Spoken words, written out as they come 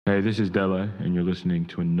Hey, this is Dele, and you're listening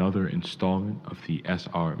to another installment of the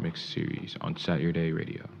SR Mix series on Saturday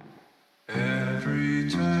Radio. Every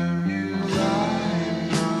time you lie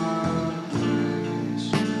in my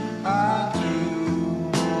place, I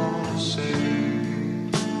do wanna say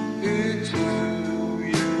it's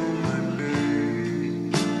you, my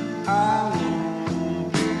babe. I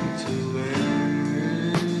won't be too late.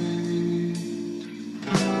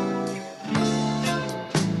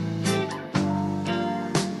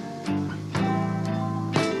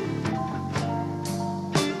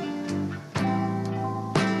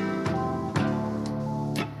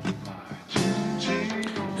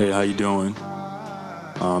 Hey, how you doing?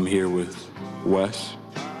 I'm here with Wes,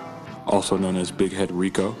 also known as Big Head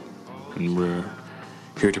Rico, and we're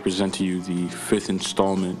here to present to you the 5th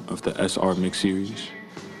installment of the SR Mix series.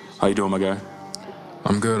 How you doing, my guy?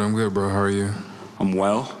 I'm good, bro. How are you? I'm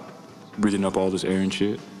well, breathing up all this air and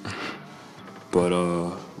shit. But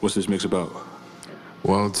what's this mix about?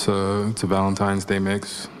 Well, it's a Valentine's Day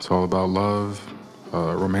mix. It's all about love,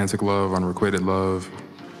 romantic love, unrequited love,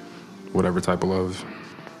 whatever type of love.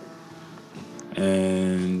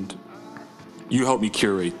 And you helped me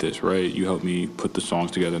curate this, right? You helped me put the songs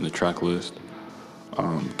together in the track list.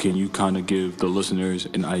 Can you kind of give the listeners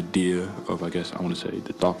an idea of, I guess, I want to say,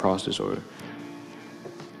 the thought process, or?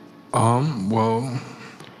 Well,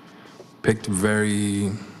 picked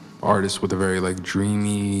artists with a very, like,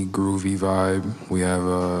 dreamy, groovy vibe. We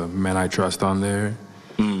have Men I Trust on there.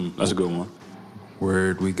 That's a good one.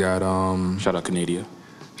 Word, we got, Shout out Canada.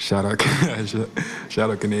 Shout out Canada.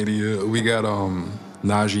 We got,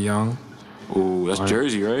 Najee Young. Ooh, that's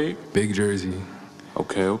Jersey, right? Big Jersey.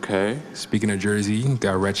 Okay. Speaking of Jersey,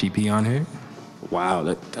 got Retchie P on here. Wow,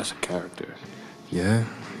 that's a character. Yeah.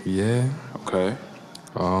 Okay.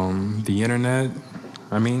 The internet,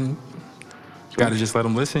 I mean, gotta just let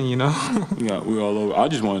them listen, you know? Yeah, we're all over. I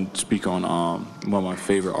just want to speak on one of my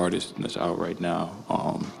favorite artists that's out right now,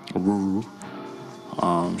 Ruru.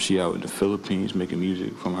 She out in the Philippines making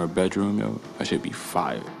music from her bedroom, yo. That should be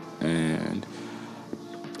fire. And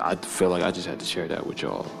I feel like I just had to share that with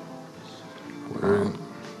y'all. Word.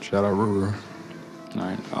 Shout out Ruru. All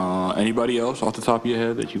right. Anybody else off the top of your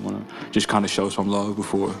head that you want to just kind of show some love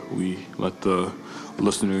before we let the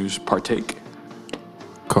listeners partake?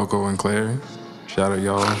 Coco and Claire. Shout out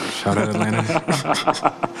y'all. Shout out Atlanta.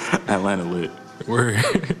 Atlanta lit. Word.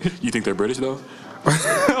 You think they're British though?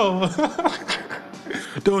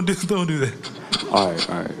 Don't do that. All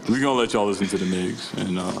right. We're gonna let y'all listen to the mix,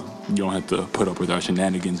 and you don't have to put up with our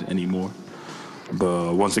shenanigans anymore.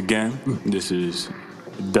 But once again, this is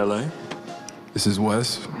Dele. This is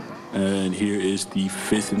Wes. And here is the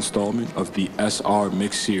 5th installment of the SR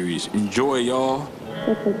Mix series. Enjoy, y'all.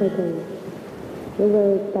 Listen to me. The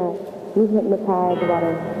words that me hypnotized,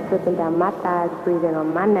 water dripping down my thighs, breathing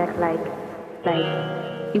on my neck like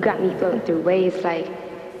you got me floating through waves like,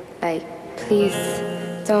 please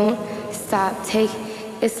don't stop, take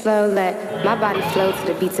it slow, let my body flow to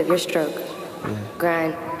the beats of your stroke.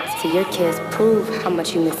 Grind to your kiss, prove how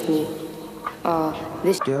much you miss me.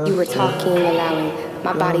 This you were talking, allowing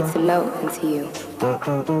my body to melt into you. We're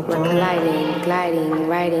colliding, gliding,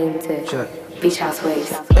 riding to beach house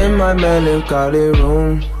waves. In my melancholy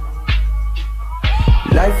room,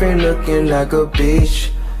 life ain't looking like a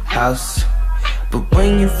beach house. But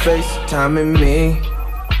when you FaceTiming me,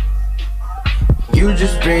 you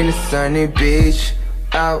just bring the sunny beach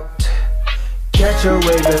out. Catch a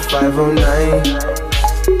wave at 509,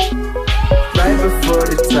 right before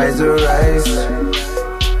the tides arise.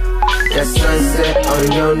 That sunset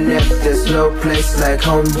on your neck, there's no place like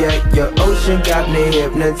home yet. Your ocean got me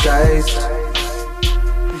hypnotized.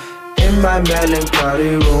 In my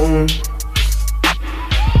melancholy room,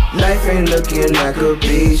 life ain't looking like a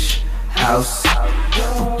beach house.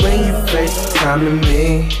 But when you FaceTiming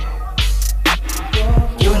me,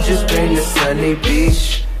 you just bring the sunny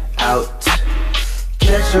beach out.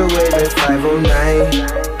 Catch a wave at 509,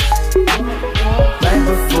 right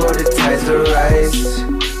before the tides arise.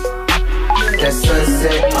 That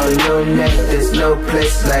sunset on your neck, there's no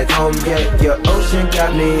place like home yet. Your ocean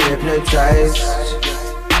got me hypnotized.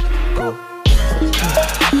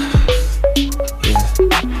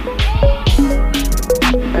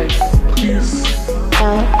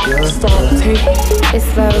 Stop, take it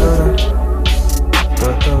slow.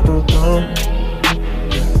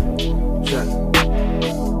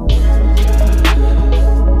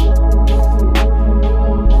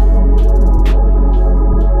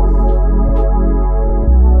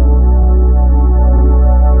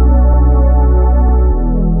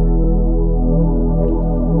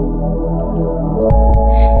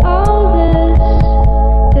 All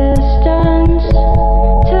this distance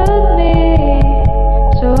to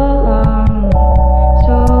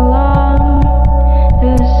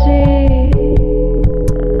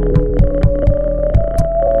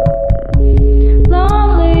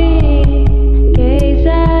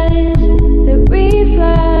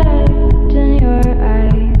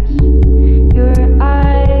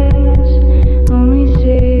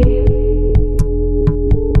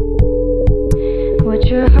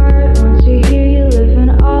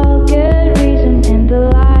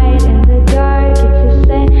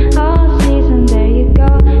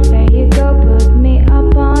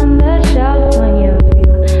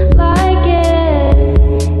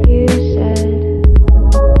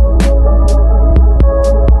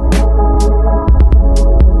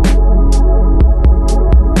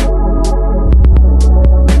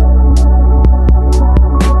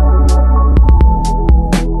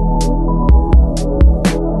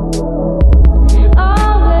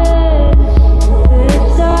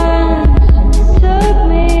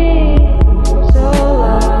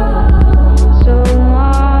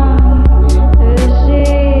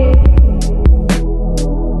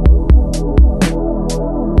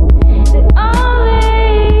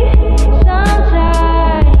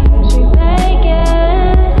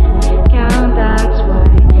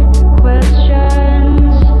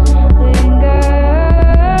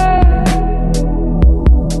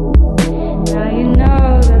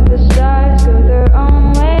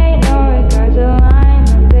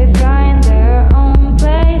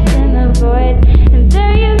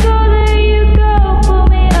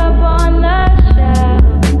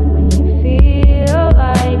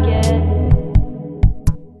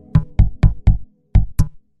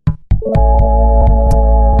When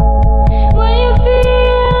you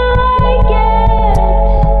feel like it,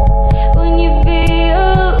 when you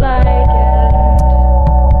feel like it.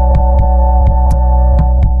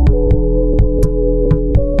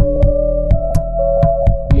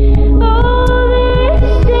 All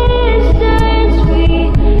this distance we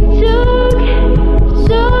took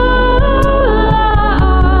so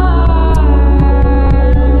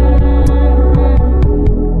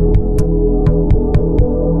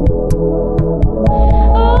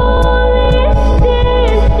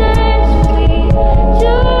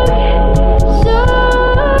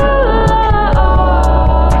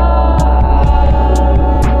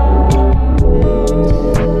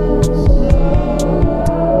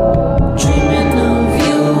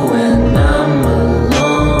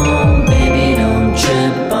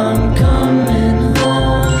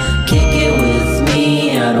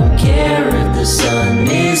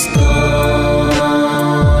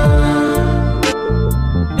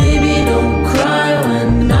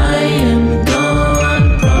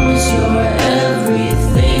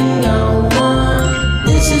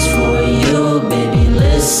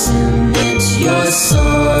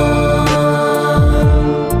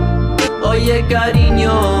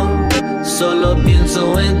Solo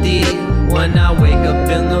pienso en ti when I wake up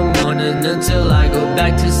in the morning until I go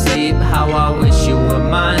back to sleep. How I wish you were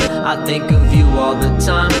mine. I think of you all the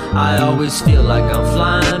time. I always feel like I'm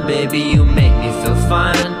flying. Baby, you make me feel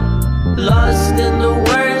fine. Lost in the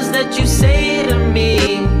words that you say to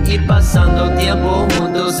me. Y pasando tiempo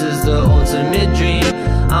juntos is the ultimate dream.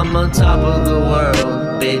 I'm on top of the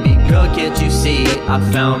world. Baby girl, can't you see? I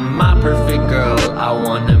found my perfect girl. I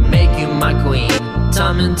wanna make you my queen.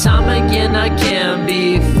 Time and time again I can't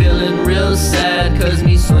be feeling real sad, cause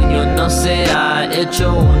mi sueño no se ha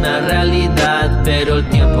hecho una realidad. Pero el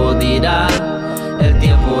tiempo dirá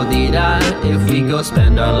if we go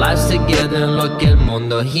spend our lives together en lo que el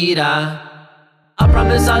mundo gira. I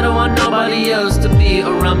promise I don't want nobody else to be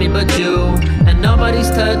around me but you. And nobody's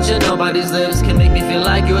touch and nobody's lips can make me feel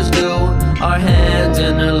like yours do. Our hands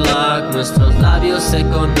interlock, nuestros labios se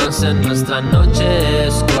conocen. Nuestra noche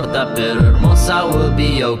es corta pero hermosa, we'll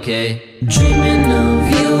be okay. Dreaming of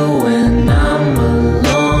you when I'm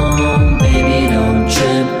alone. Baby, don't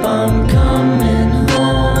trip, I'm coming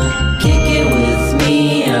home. Kick it with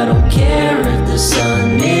me, I don't care if the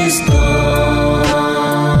sun is gone.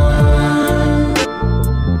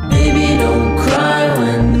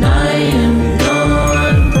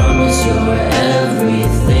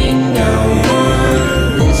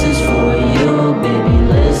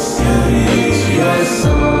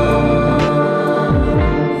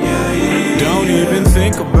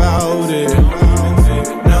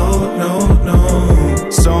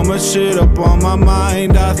 Shit up on my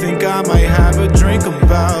mind, I think I might have a drink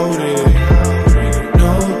about it.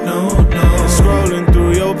 No. Scrolling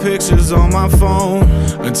through your pictures on my phone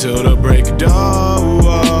until the break of dawn.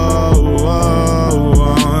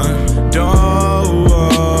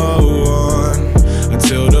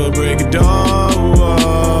 Until the break of dawn.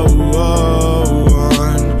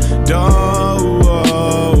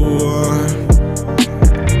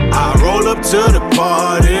 I roll up to the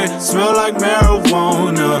party, smell like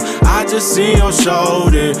marijuana. I just see your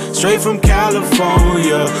shoulder, straight from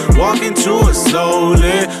California. Walking to her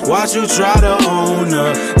slowly, watch you try to own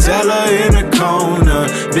her. Tell her in the corner,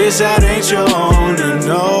 bitch, that ain't your owner.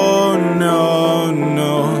 No.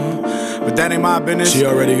 But that ain't my business. She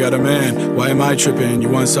already got a man. Why am I tripping? You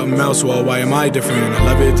want something else? Well, why am I different? I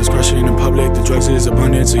love it, this crushing in public. The drugs is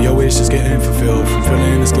abundant, so your wish is getting fulfilled. From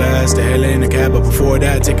filling this glass to hailing the cab. But before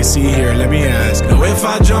that, take a seat here, let me ask. Now if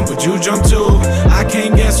I jump, would you jump too? I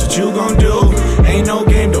can't guess what you gon' do. Ain't no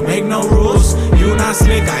game, don't make no rules. You not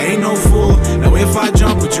slick, I ain't no fool. Now if I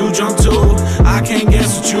jump, would you jump too? I can't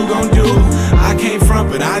guess what you gon' do. I can't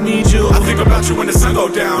front, but I need you. I think about you when the sun go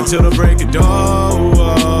down until the break of dawn.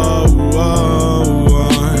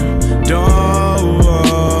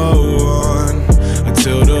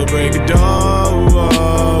 Until the break of dawn.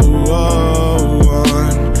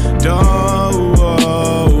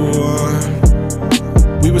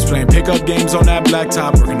 We was playing pickup games on that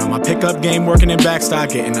blacktop, working on my pickup game, working in backstock,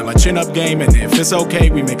 getting on my chin up game. And if it's okay,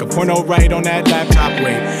 we make a porno right on that laptop.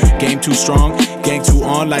 Wait, game too strong, gang too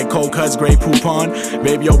on, like cold cuts, Grey Poupon.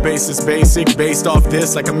 Baby, your bass is basic, based off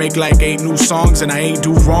this. I can make like 8 new songs, and I ain't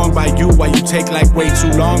do wrong by you. Why you take like way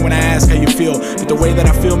too long when I ask how you feel? But the way that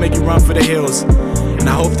I feel make you run for the hills. And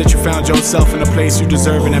I hope that you found yourself in a place you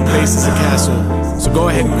deserve, and that place is a castle. So go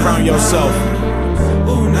ahead and crown yourself.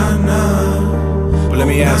 But let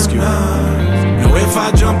me ask you, now if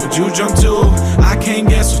I jump, would you jump too? I can't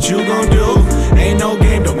guess what you gon' do. Ain't no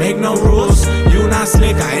game, don't make no rules. You not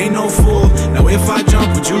slick, I ain't no fool. Now if I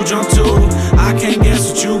jump, would you jump too? I can't guess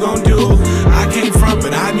what you gon' do. I came from,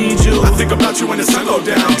 but I need you. I think about you when the sun go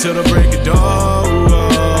down till the break of dawn.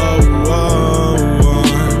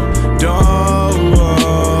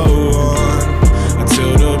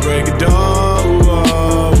 Until the break of dawn.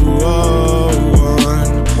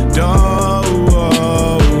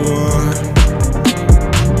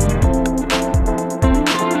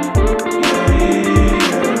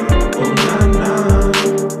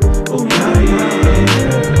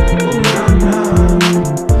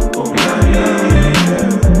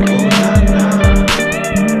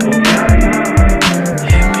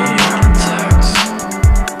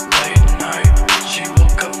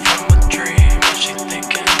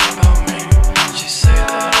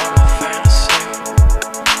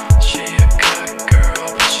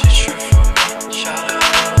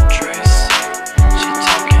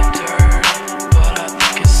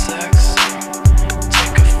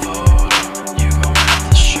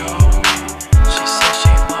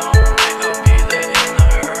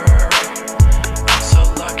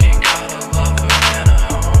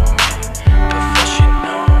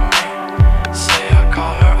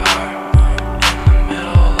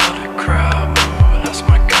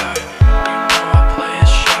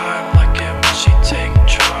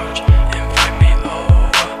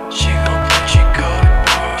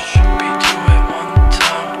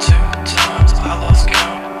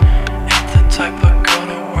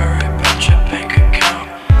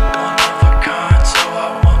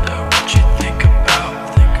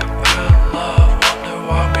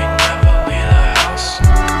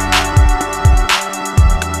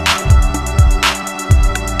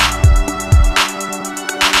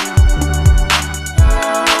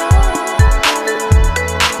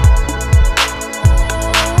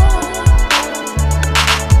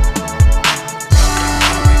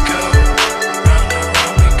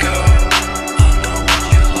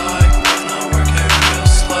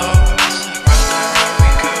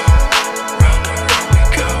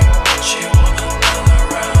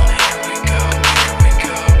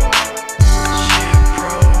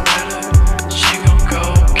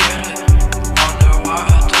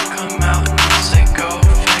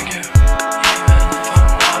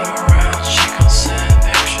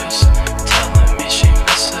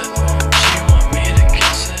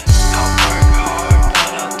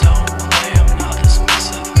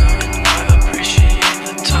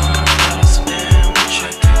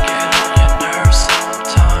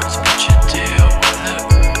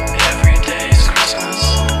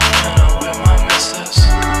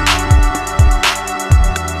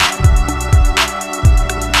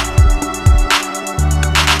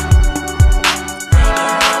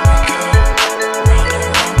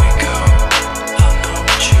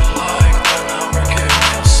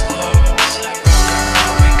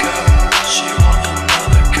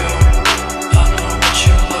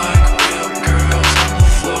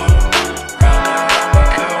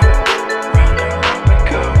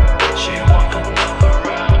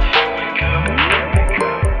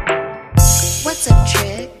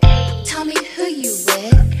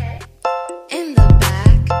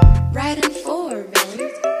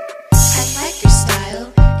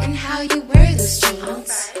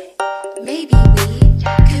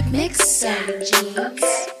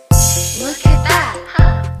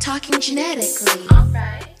 genetically.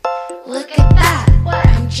 Look at that,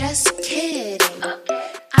 I'm just kidding.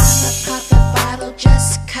 I'ma pop a bottle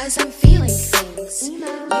just cause I'm feeling things. You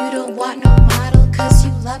don't want no model cause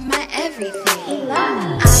you love my everything.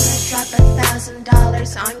 I'ma drop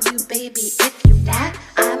 $1,000 on you, baby, if you want.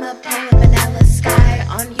 I'ma pour vanilla sky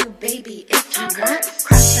on you, baby, if you want.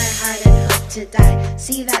 Cross my heart and hope to die.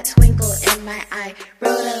 See that twinkle in my eye.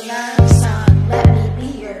 Wrote a love song, let me be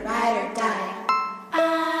your ride or die.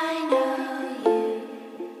 I know you,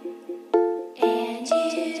 and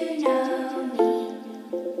you know me.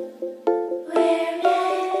 We're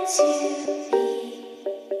meant to be.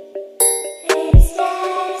 It's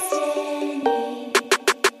destiny.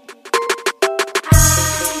 I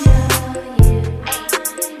know you, and you know me.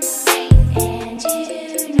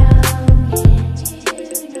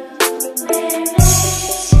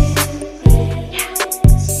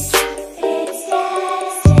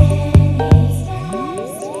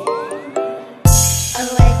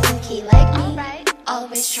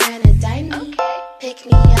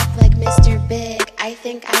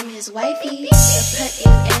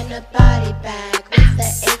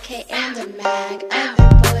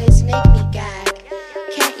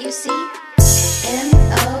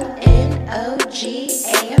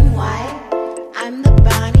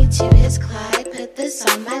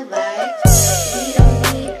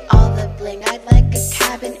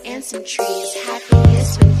 cabin and some trees.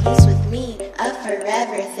 Happiness when he's with me, a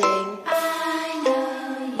forever thing. I know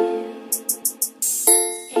you,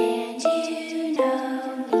 and you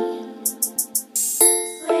know me.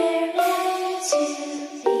 We're meant to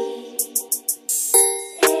be.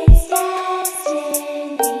 It's destiny.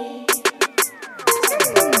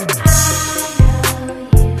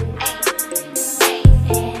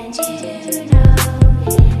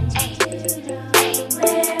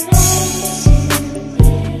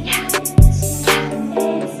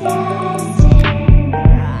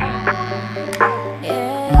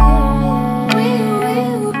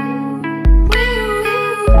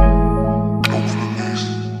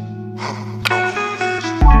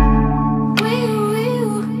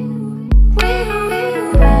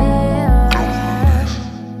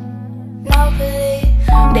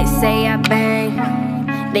 They say I bang,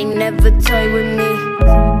 they never toy with me.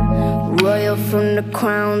 Royal from the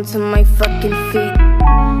crown to my fucking feet.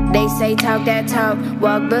 They say talk that talk,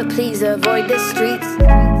 walk but please avoid the streets.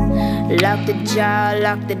 Lock the jaw,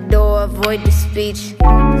 lock the door, avoid the speech.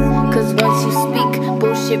 Cause once you speak,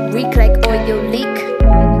 bullshit reek like oil leak.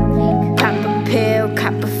 Pop a pill,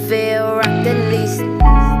 cop a feel, rock the least.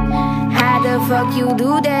 How the fuck you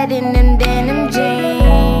do that in them denim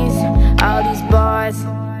jeans? All these bars,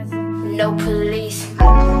 no police.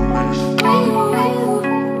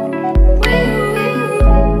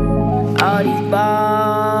 All these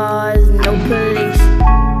bars, no police.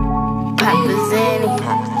 Papa's in it,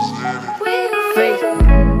 free.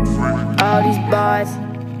 All these bars,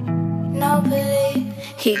 no police.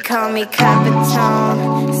 He called me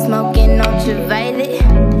Capitone, smoking ultraviolet.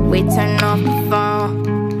 We turn off the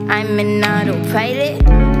phone, I'm in autopilot.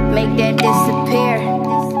 Make that disappear,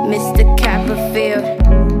 Mr. Copperfield.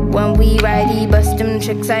 When we ride, he bust them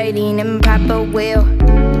tricks, Irene and Papa will.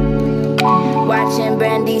 Watching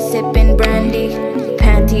Brandy, sipping brandy.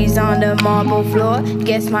 Panties on the marble floor,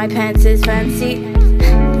 guess my pants is fancy.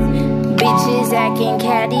 Bitches acting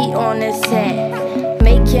catty on the set.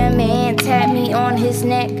 Make your man tap me on his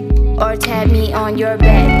neck, or tap me on your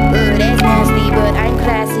back. That's nasty, but I'm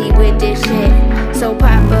classy with this shit. So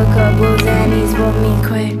pop a couple Xannies for me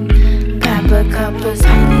quick. Pop a couple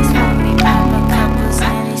Xannies for me. Pop a couple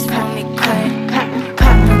Xannies for me quick.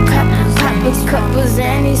 Pop a couple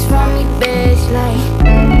Xannies for me, bitch. Like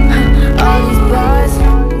all these bars,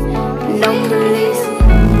 no police.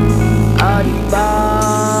 All these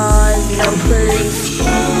bars, no police.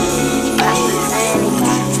 Pop a Xannies,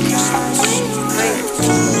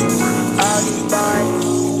 all these bars.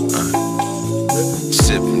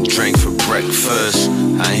 Sipping drink for breakfast,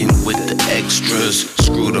 I ain't with the extras.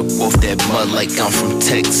 Screwed up off that mud like I'm from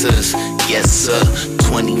Texas. Yes sir,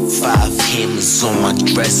 25 hammers on my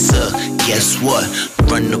dresser. Guess what?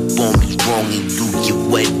 Run up on me wrong and you get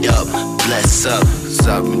wet up. Bless up, cause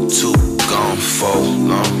I've been too gone for a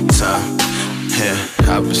long time. Yeah,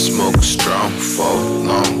 I've been smoking strong for a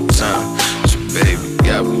long time. So baby,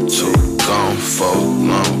 I've been too gone for a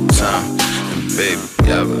long time. And baby,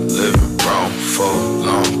 I've been living wrong for a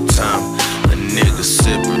long time. A nigga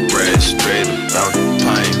sipping red straight about the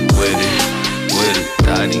pint with it. With a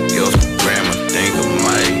thotty girl from grandma, think I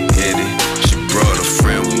might hit it. She brought a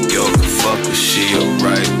friend, we go can fuck her, she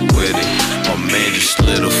alright with it. My man just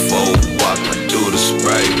lit a full walk, I do the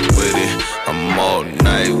Sprite with it. I'm all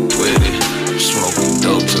night with it. I'm smoking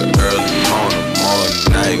dope till early morning, I'm all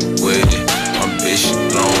night with it. My bitch she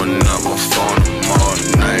blowing up my phone, I'm all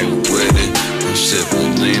night with it. I'm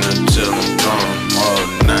sipping lean until I'm gone, I'm all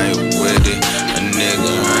night with it. A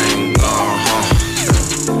nigga, I ain't gone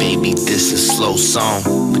home. Baby, this is slow song,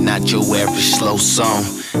 but not your average slow song.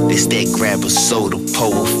 This that grab a soda,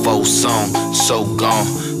 pour a full song. So gone,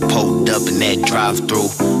 pulled up in that drive-thru.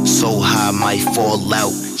 So high, I might fall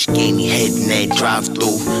out. She gave me head in that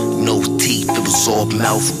drive-thru. No teeth, it was all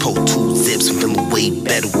mouth. Pull 2 zips, I'm feeling way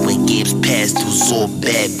better. When games passed, it was all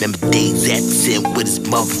bad. Remember days after sitting with his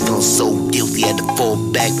mother, feeling so guilty, had to fall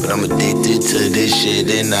back. But I'm addicted to this shit,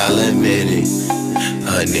 and I'll admit it.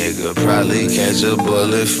 A nigga probably catch a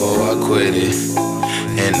bullet before I quit it.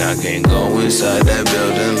 And I can't go inside that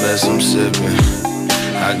building unless I'm sipping.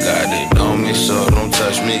 I got it on me, so don't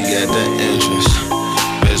touch me at the entrance.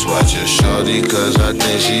 Bitch, watch your shorty, cause I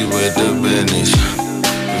think she with the business.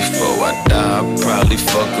 Before I die, I'll probably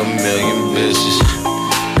fuck a million bitches.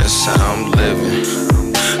 That's how I'm living.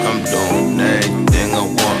 I'm doing everything I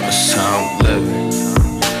want, that's how I'm living.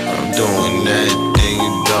 I'm doing everything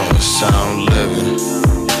you don't, that's how I'm living.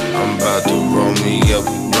 I'm about to roll me up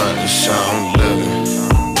a blunt, that's how I'm living.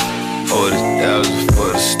 40,000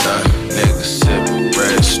 for the stunt, nigga sippin'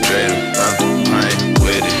 bread straight about the pint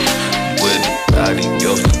with it. With it, thotty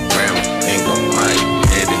go to grandma, think I might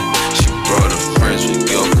hit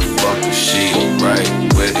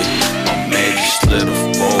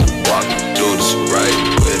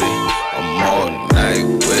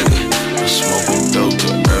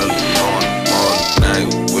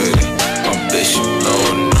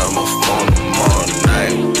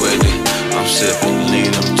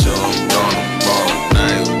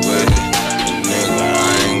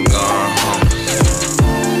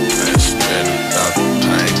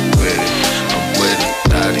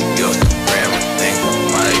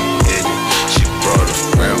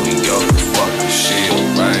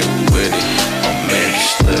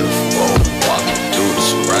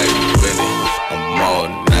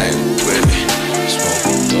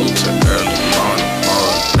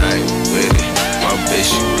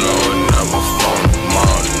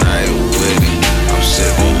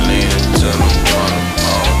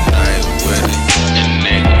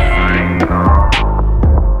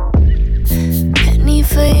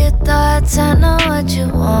lights, I know what you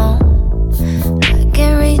want. I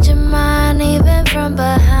can read your mind even from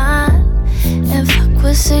behind. And fuck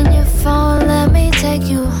what's in your phone, let me take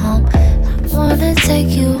you home. I wanna take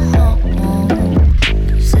you home.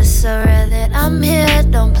 Cause it's so rare that I'm here,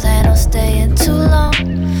 don't plan on staying too long.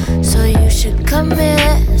 So you should come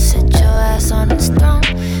here, sit your ass on this throne.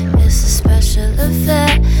 It's a special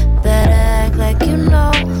affair, better act like you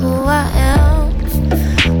know who I am.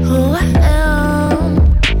 Who I am.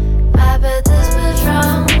 I bet this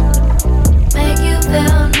Patron make you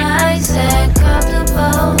feel nice and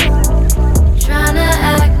comfortable. Tryna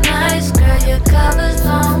act nice, girl, your cover's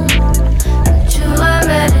long. But you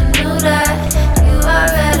already knew that. You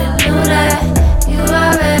already knew that. You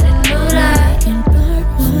already knew that.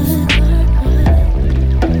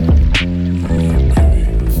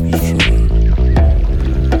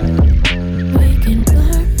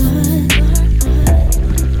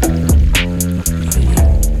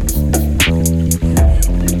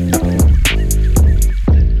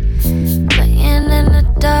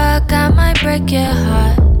 Break your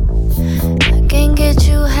heart. I can get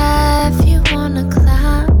you high if you wanna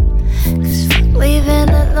climb. Cause fuck leaving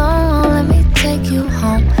alone, let me take you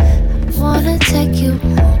home. I wanna take you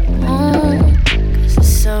home. Cause it's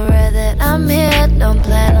so rare that I'm here, don't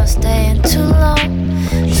plan on staying too long.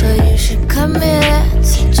 So you should come here,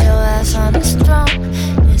 sit your ass on this throne.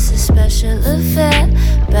 It's a special affair,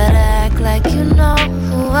 better act like you know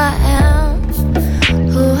who I am.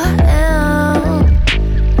 Who I am.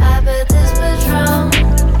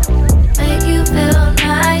 Make you feel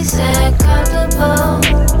nice and comfortable.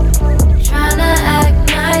 Tryna act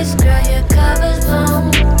nice, girl, your cover's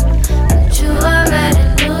long. But you already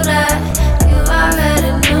knew that. You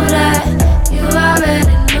already knew that. You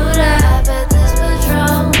already knew that. I bet this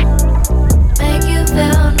Patron make you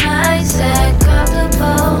feel nice and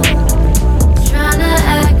comfortable. Tryna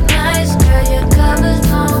act nice, girl, your cover's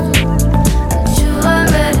long. But you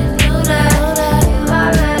already knew that. You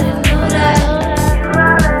already knew that.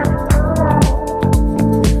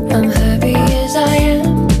 I'm happy as I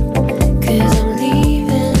am, 'cause I'm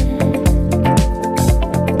leaving.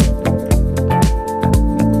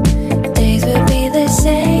 Days will be the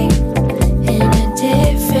same in a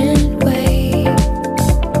different way.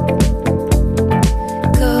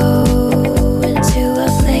 Going to a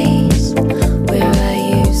place where I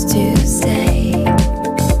used to stay.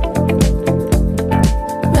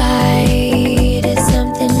 Right is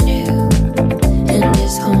something new, and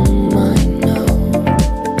this home I know.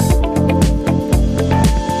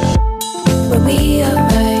 We'll be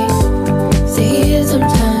alright, stay here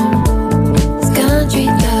sometime. This country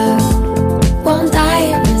love won't die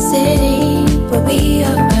in the city. We'll be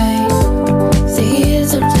alright, stay here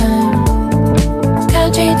sometime.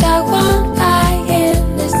 Country dog won't die in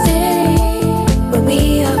the city. We'll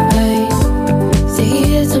be alright, stay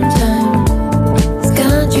here sometime. This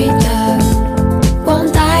country dog won't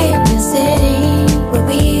die in the city. We'll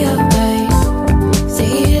be alright,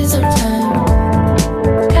 stay here sometime.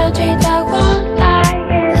 Country dog won't die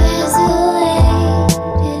in. There's a lake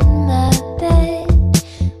in my bed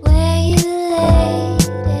where you laid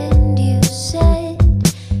and you said,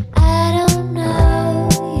 I don't know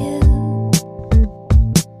you.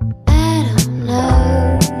 I don't know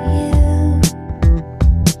you.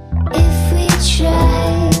 If we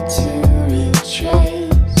tried to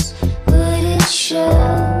retrace, would it show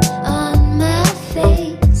on my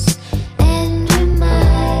face and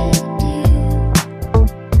remind you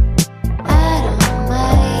I don't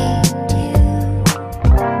mind you?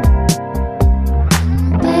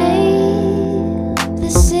 And babe,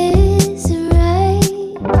 this isn't right.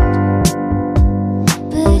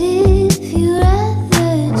 But if you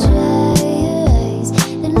rather dry your eyes,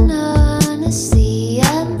 then honestly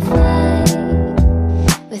I'm fine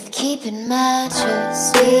with keeping my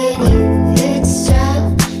trust with you. It's time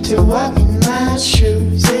to walk in my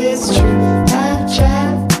shoes. It's true, I've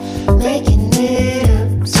tried making it up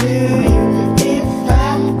to you. If I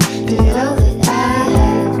did all that I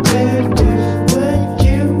have to do, would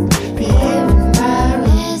you be here in my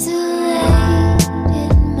room? There's a lake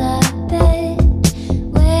in my bed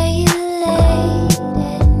where you laid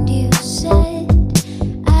and you said,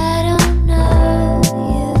 I don't know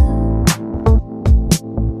you.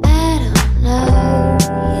 I don't know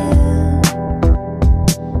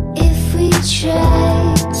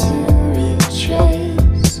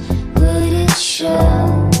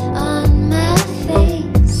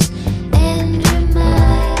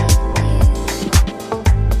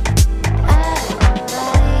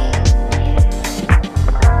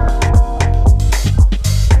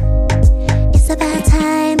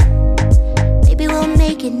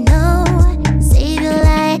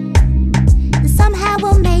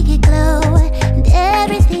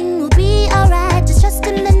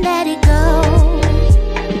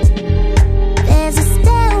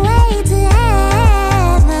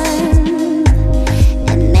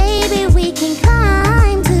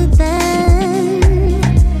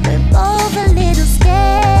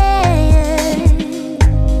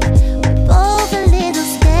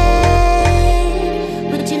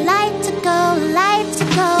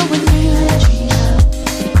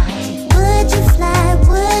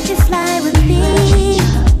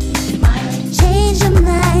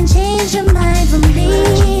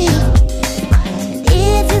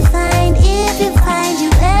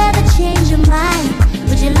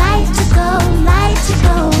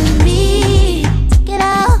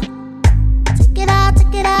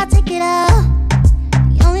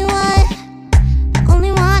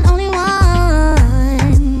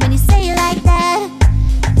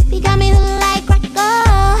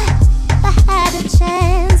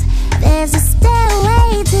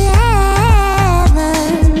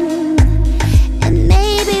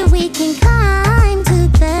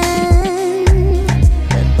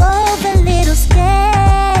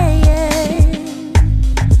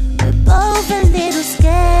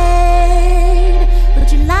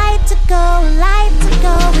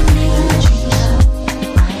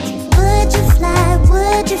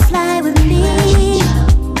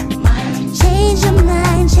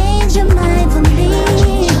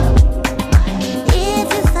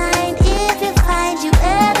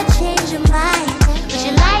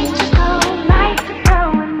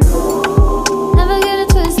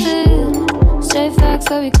back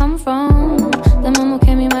where we come from. The mama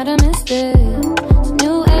came, you might have missed it. It's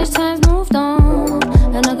new age, times moved on.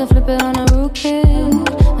 And I can flip it on a rude kid.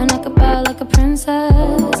 And I can bow like a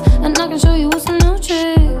princess. And I can show you some new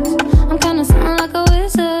tricks. I'm kinda sound like a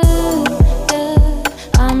wizard,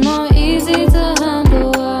 yeah. I'm not easy to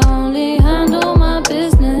handle, I only handle my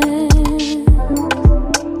business.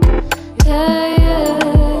 Yeah,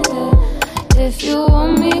 yeah, yeah. If you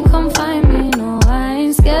want me, come find me. No, I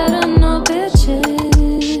ain't scared of no bitches.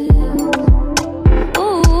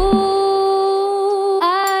 Ooh,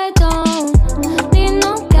 I don't need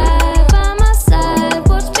no guy by my side.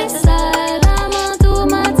 Watch me slide, I'ma do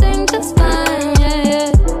my thing just fine, yeah,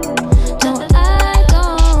 yeah. No, I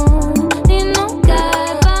don't need no guy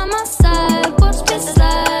by my side. Watch me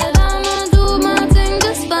slide, I'ma do my thing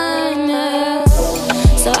just fine, yeah, yeah.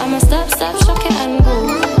 So I'ma stop, shock it and go.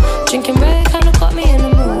 Drinking red kinda got me in the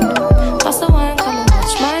mood. Pass the wine, come and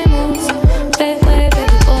watch my moves. Baby,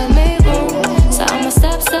 baby boy, make room. So I'ma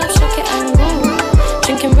stop, shock it and go.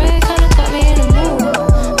 Drinking red kinda got me in the mood.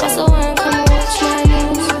 Pass the wine, come and watch my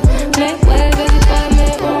moves. Make way, baby boy,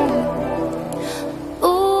 make room.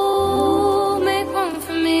 Ooh, make room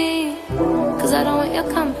for me, 'cause I don't want your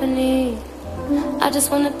company. I just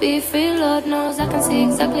wanna be free, Lord knows I can see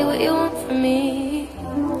exactly what you want from me.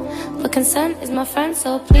 But consent is my friend,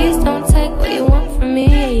 so please don't take what you want from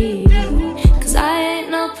me. 'Cause I ain't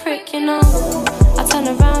no prick, you know. I turn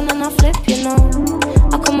around and I flip, you know.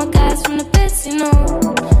 I call my guys from the bits, you know.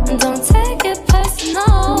 And don't take it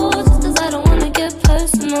personal, just 'cause I don't wanna get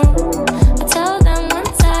personal. I tell them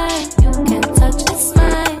one time, you can touch this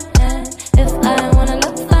mine. And if I wanna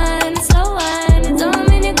look fine, slow wine. It don't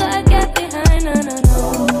mean you gotta get behind, no, no, no.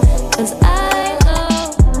 'Cause I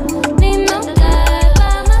don't need no guy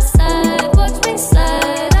by my side. Watch me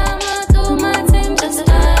slide, I'ma do my thing just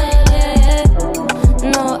fine, yeah, yeah.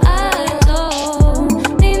 No, I don't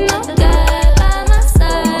need no guy by my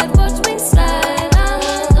side. Watch me slide, I'ma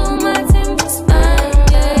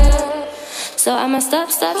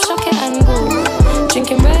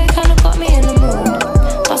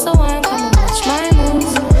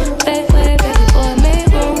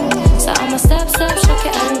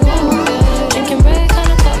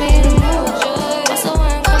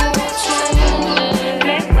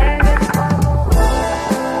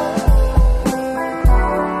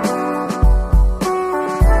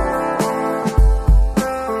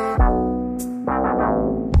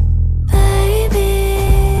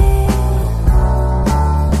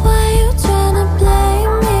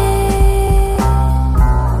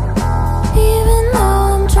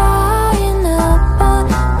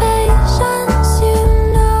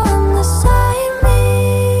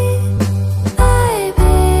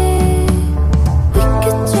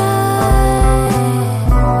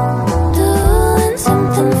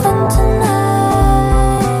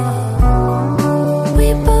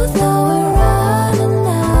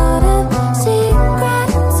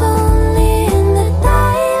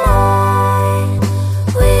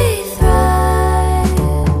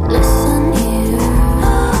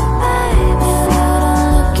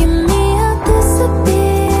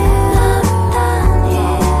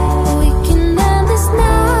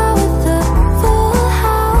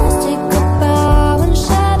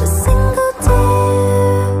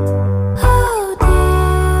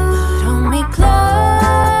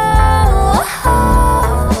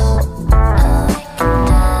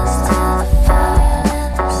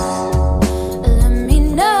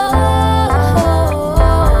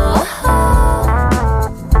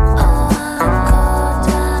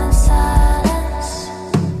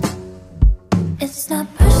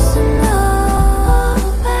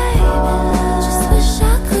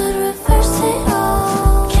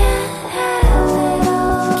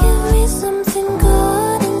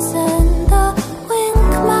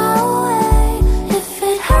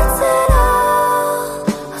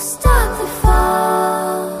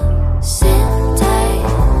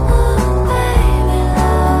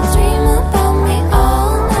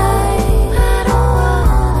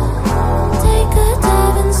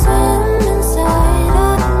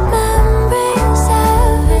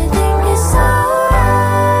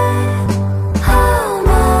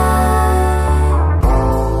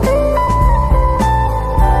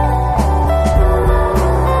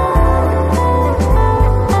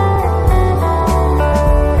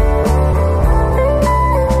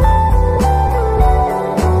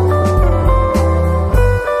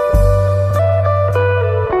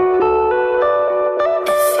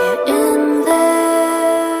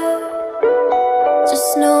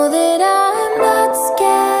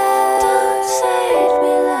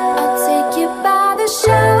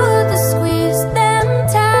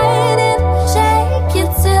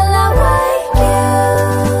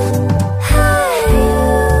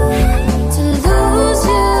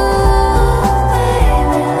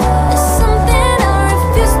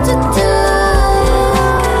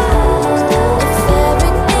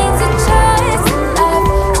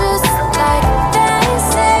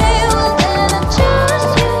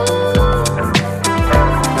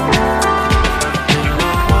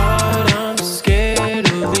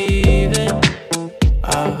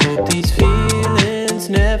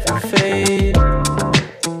never fade.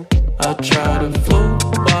 I try to float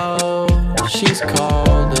while she's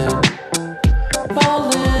calling.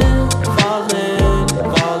 Falling, falling,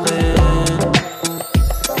 falling.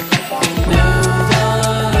 New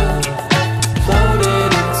love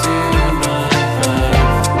floated into my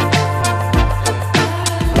life.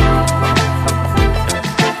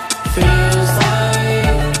 Feels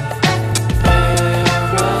like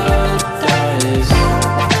paradise.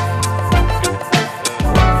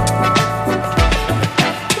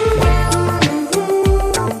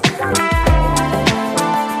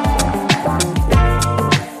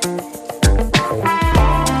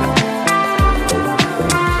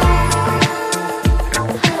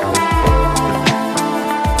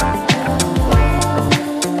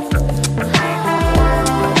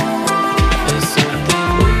 It's something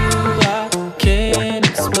new, I can't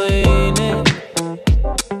explain it.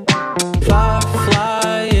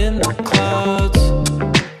 Fly in the clouds,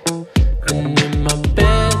 and in my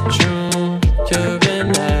bedroom, you're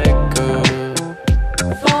an echo.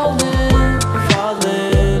 Falling,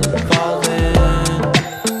 falling, falling.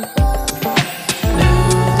 New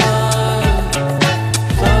love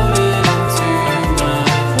floated into my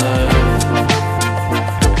life.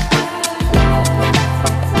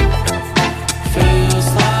 Feels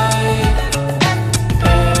like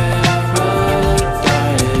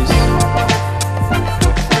paradise.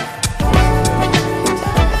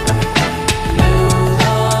 New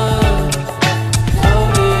love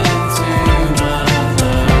floated into my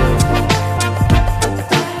life.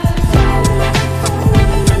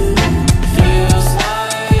 Feels like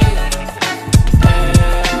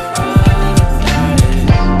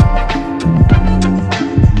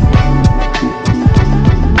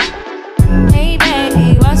Hey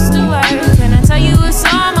baby, what's the word? Can I tell you what's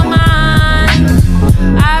on my mind?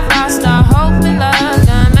 I've lost all hope in love,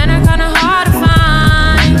 the men are kinda hard to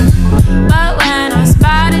find. But when I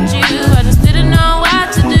spotted you, I just didn't know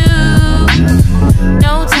what to do.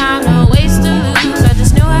 No time, no waste to lose, I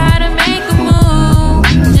just knew how to make a move.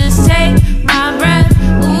 Just take my breath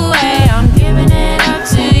away, I'm giving it up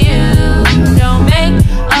to you. Don't make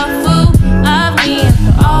a fool of me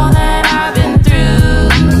after all that I've been through.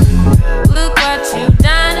 Look what you've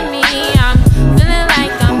done to me, I'm feeling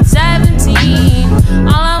like I'm 17.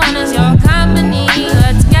 All I want is your company,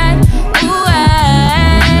 let's get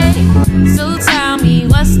away. So tell me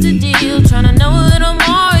what's the deal, tryna know a little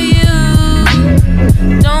more of you.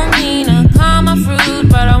 Don't mean to calm my fruit,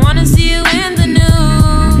 but I wanna see you in the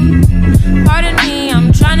nude. Pardon me,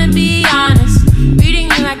 I'm tryna be honest, reading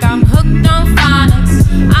you like I'm hooked on phonics.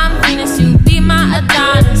 I'm Venus, you be my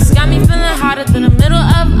Adonis, got me feeling hotter than the middle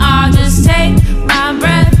of August. Take my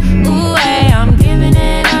breath away, I'm giving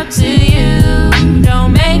it up to you.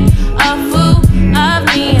 Don't make a fool of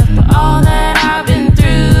me after all that I've been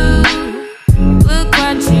through. Look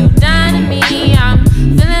what you've done to me, I'm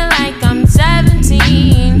feeling like I'm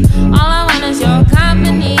 17. All I want is your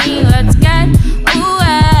company, let's get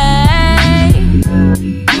away.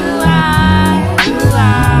 Ooh, I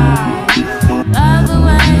love the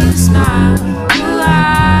way you smile. Ooh, I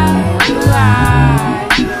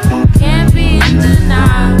can't be in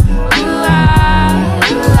denial. Ooh,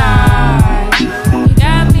 you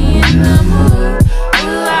got me in the mood.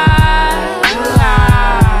 Ooh, I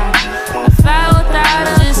fly without a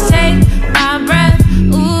just take my breath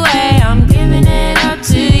away. I'm giving it up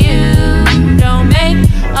to you. Don't make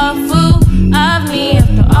a fool of me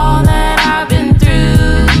after all that I've been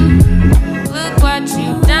through. Look what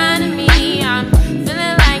you've done to me, I'm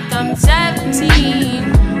feeling like I'm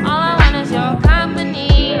 17. All I want is your company,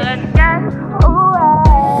 let's get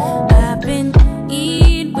away. I've been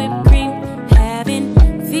eating whipped cream, having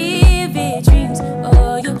vivid dreams.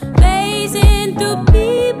 Oh, you blazing through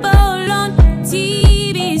people on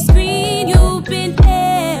TV screen. You've been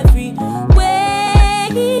everywhere.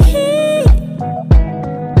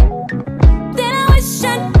 Then I wish I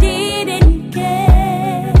didn't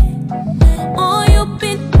care. Oh, you've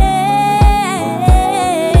been everywhere.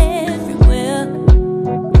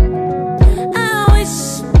 I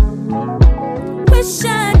wish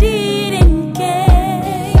I didn't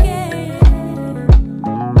care.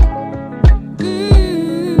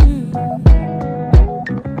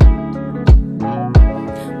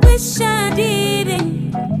 Wish I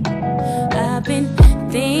didn't. I've been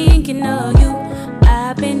thinking of you,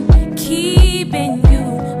 I've been keeping you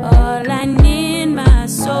all I need, my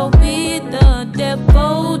soul with the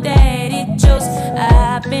devil that it chose.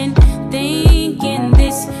 I've been thinking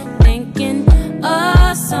this, thinking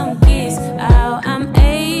of some kiss, how I'm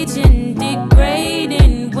aging,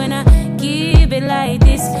 degrading when I give it like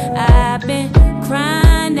this. I've been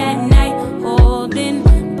crying at night, holding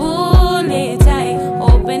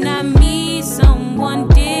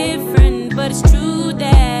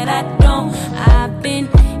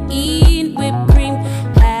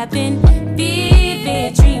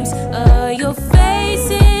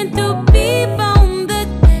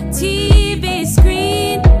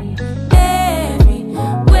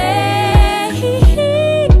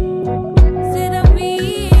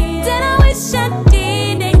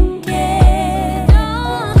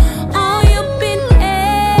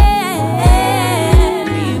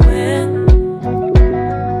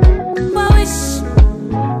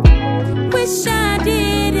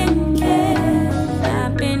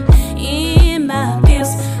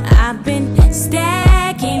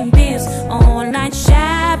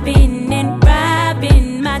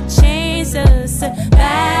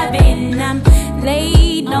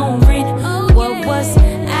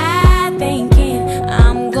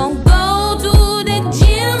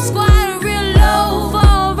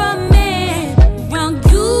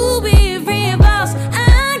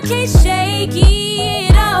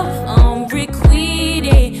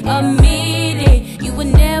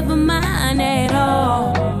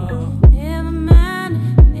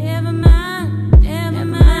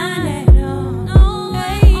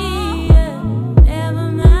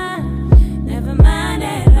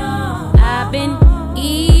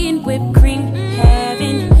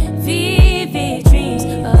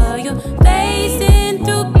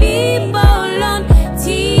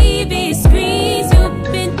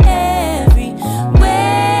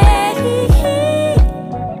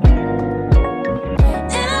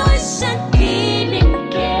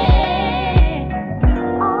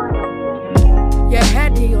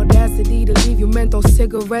the audacity to leave you menthol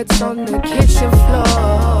cigarettes on the kitchen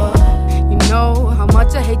floor. You know how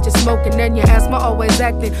much I hate you smoking and your asthma always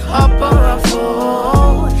acting up or a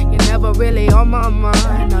fool. You're never really on my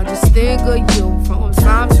mind. I just think of you from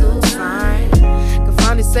time to time. Can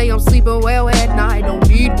finally say I'm sleeping well at night. Don't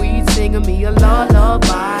need weed singing me a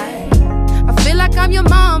lullaby. I feel like I'm your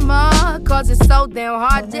mama, cause it's so damn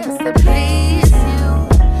hard just to please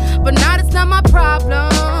you. But now that's not my problem.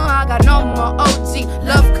 I got no more OG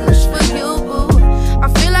love kush for you, boo. I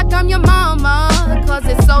feel like I'm your mama, cause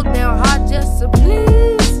it's so damn hard just to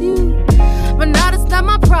please you. But now that's not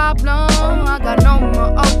my problem. I got no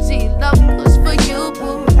more OG love kush for you,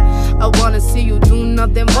 boo. I wanna see you do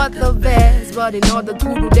nothing but the best. But in order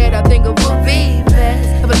to do that, I think it would be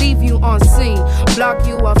best if I leave you on scene, block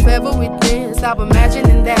you off everything. Stop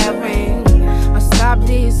imagining that ring. I stop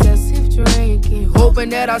the excessive drinking, hoping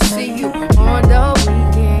that I'll see you on the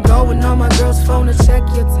weekend. Going on my girl's phone to check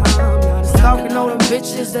your time. Now stalking all them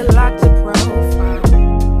bitches that locked your profile.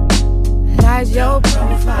 Lies your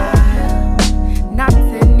profile, not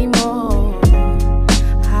anymore.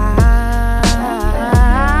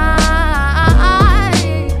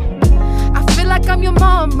 I feel like I'm your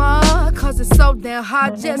mama, cause it's so damn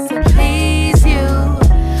hard just to please you.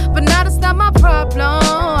 But now that's not my problem.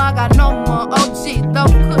 I got no more OG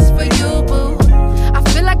love kush for you, boo. I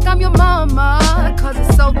feel like I'm your mama, cause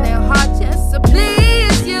it's so damn hard